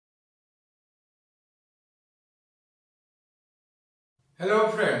Hello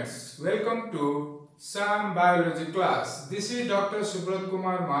friends, welcome to some biology class. This is Dr. Subrat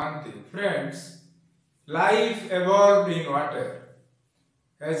Kumar Mahanti. Friends, life evolved in water.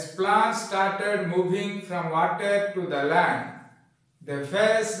 As plants started moving from water to the land, they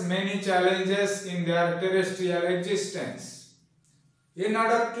faced many challenges in their terrestrial existence. In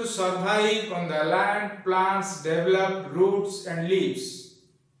order to survive on the land, plants developed roots and leaves.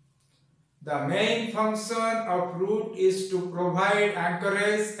 The main function of root is to provide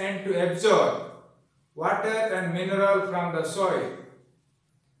anchorage and to absorb water and mineral from the soil.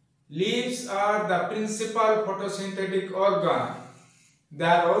 Leaves are the principal photosynthetic organ. They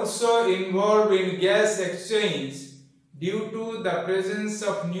are also involved in gas exchange due to the presence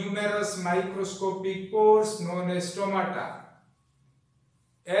of numerous microscopic pores known as stomata.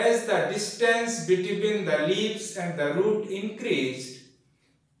 As the distance between the leaves and the root increased,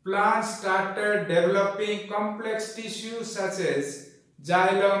 plants started developing complex tissues such as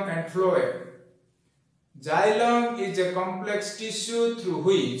xylem and phloem. Xylem is a complex tissue through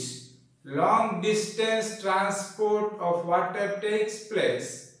which long-distance transport of water takes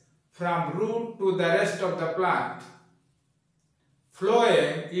place from root to the rest of the plant.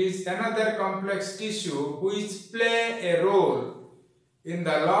 Phloem is another complex tissue which play a role in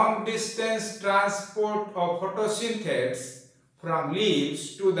the long-distance transport of photosynthesis from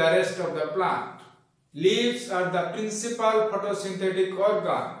leaves to the rest of the plant. Leaves are the principal photosynthetic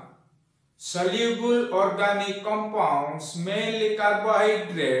organ. Soluble organic compounds, mainly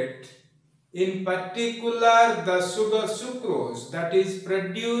carbohydrate, in particular the sugar sucrose that is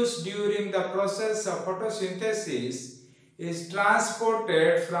produced during the process of photosynthesis, is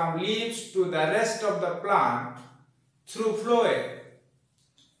transported from leaves to the rest of the plant through phloem.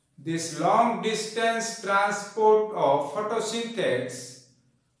 This long-distance transport of photosynthesis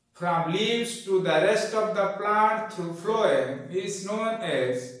from leaves to the rest of the plant through phloem is known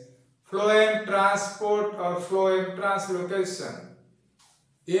as phloem transport or phloem translocation.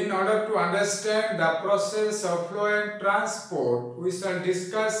 In order to understand the process of phloem transport, we shall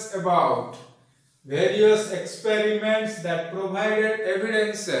discuss about various experiments that provided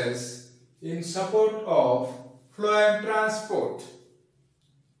evidences in support of phloem transport.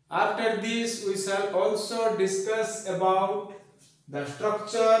 After this, we shall also discuss about the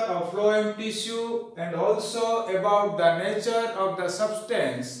structure of phloem tissue and also about the nature of the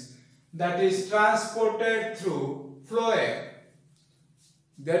substance that is transported through phloem.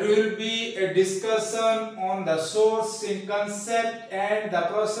 There will be a discussion on the source in concept and the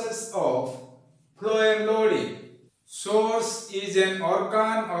process of phloem loading. Source is an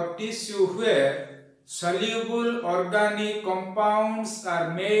organ or tissue where soluble organic compounds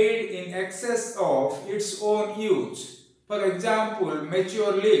are made in excess of its own use. For example,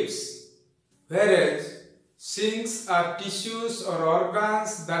 mature leaves. Whereas sinks are tissues or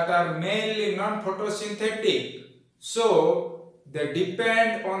organs that are mainly non-photosynthetic. So they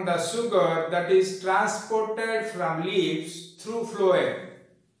depend on the sugar that is transported from leaves through phloem.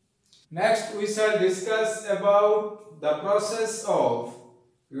 Next, we shall discuss about the process of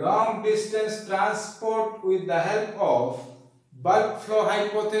long-distance transport with the help of bulk flow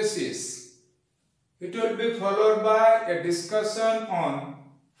hypothesis. It will be followed by a discussion on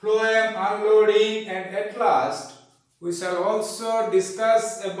phloem unloading, and at last we shall also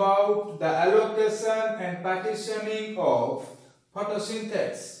discuss about the allocation and partitioning of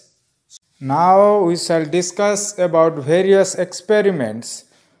photosynthesis. Now we shall discuss about various experiments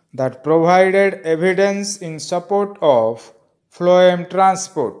that provided evidence in support of phloem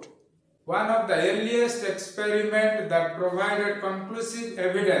transport. One of the earliest experiments that provided conclusive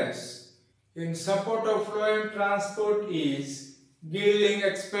evidence in support of phloem transport is gilding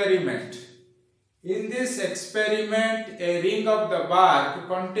experiment. In this experiment, a ring of the bark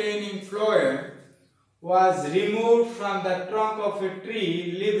containing phloem was removed from the trunk of a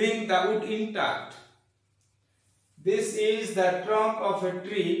tree, leaving the wood intact. This is the trunk of a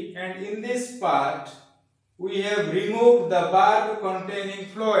tree, and in this part we have removed the bark containing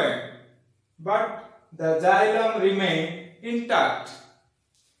phloem, but the xylem remained intact.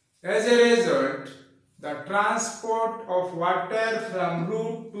 As a result, the transport of water from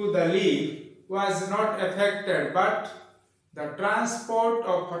root to the leaf was not affected, but the transport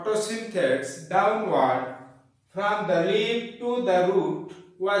of photosynthesis downward from the leaf to the root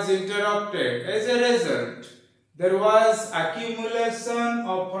was interrupted. As a result, there was accumulation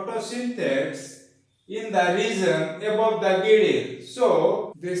of photosynthesis in the region above the girdle.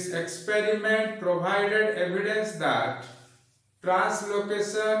 So, this experiment provided evidence that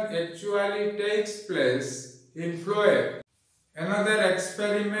translocation actually takes place in phloem. Another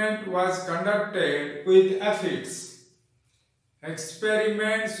experiment was conducted with aphids.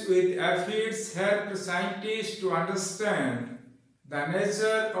 Experiments with aphids helped scientists to understand the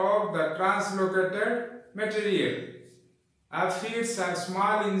nature of the translocated material. Aphids are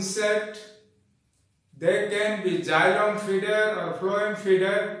small insects. They can be xylem feeder or phloem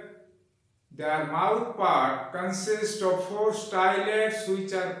feeder. Their mouth part consists of 4 stylets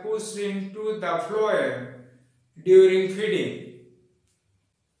which are pushed into the phloem during feeding.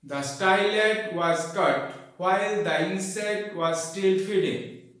 The stylet was cut while the insect was still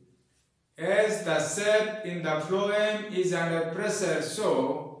feeding. As the shape in the phloem is under pressure,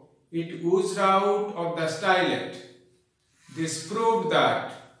 so it oozed out of the stylet. This proved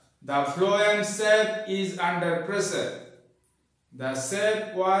that the phloem shape is under pressure. The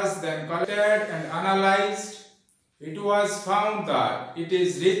shape was then collected and analyzed. It was found that it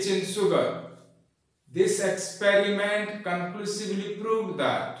is rich in sugar. This experiment conclusively proved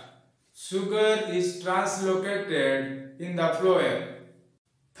that sugar is translocated in the phloem.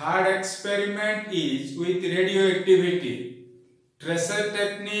 Third experiment is with radioactivity. Tracer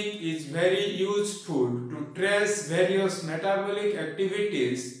technique is very useful to trace various metabolic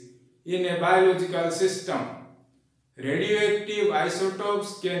activities in a biological system. Radioactive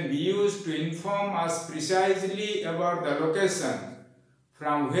isotopes can be used to inform us precisely about the location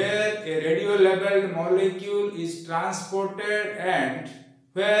from where a radio-labeled molecule is transported and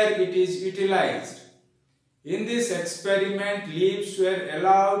where it is utilized. In this experiment, leaves were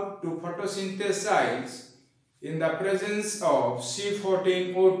allowed to photosynthesize in the presence of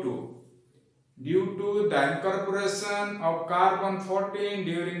C14O2. Due to the incorporation of carbon-14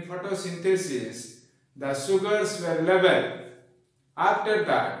 during photosynthesis, the sugars were labeled. After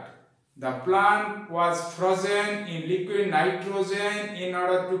that, the plant was frozen in liquid nitrogen in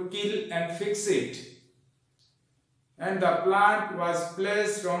order to kill and fix it. And the plant was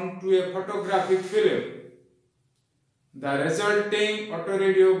placed onto a photographic film. The resulting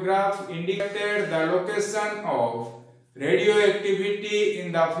autoradiograph indicated the location of radioactivity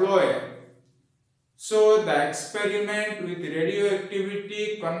in the phloem. So the experiment with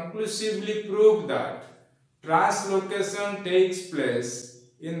radioactivity conclusively proved that translocation takes place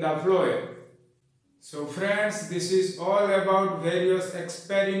in the phloem. So friends, this is all about various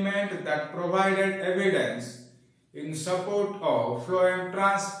experiments that provided evidence in support of phloem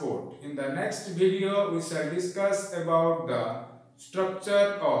transport. In the next video, we shall discuss about the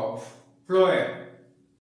structure of phloem.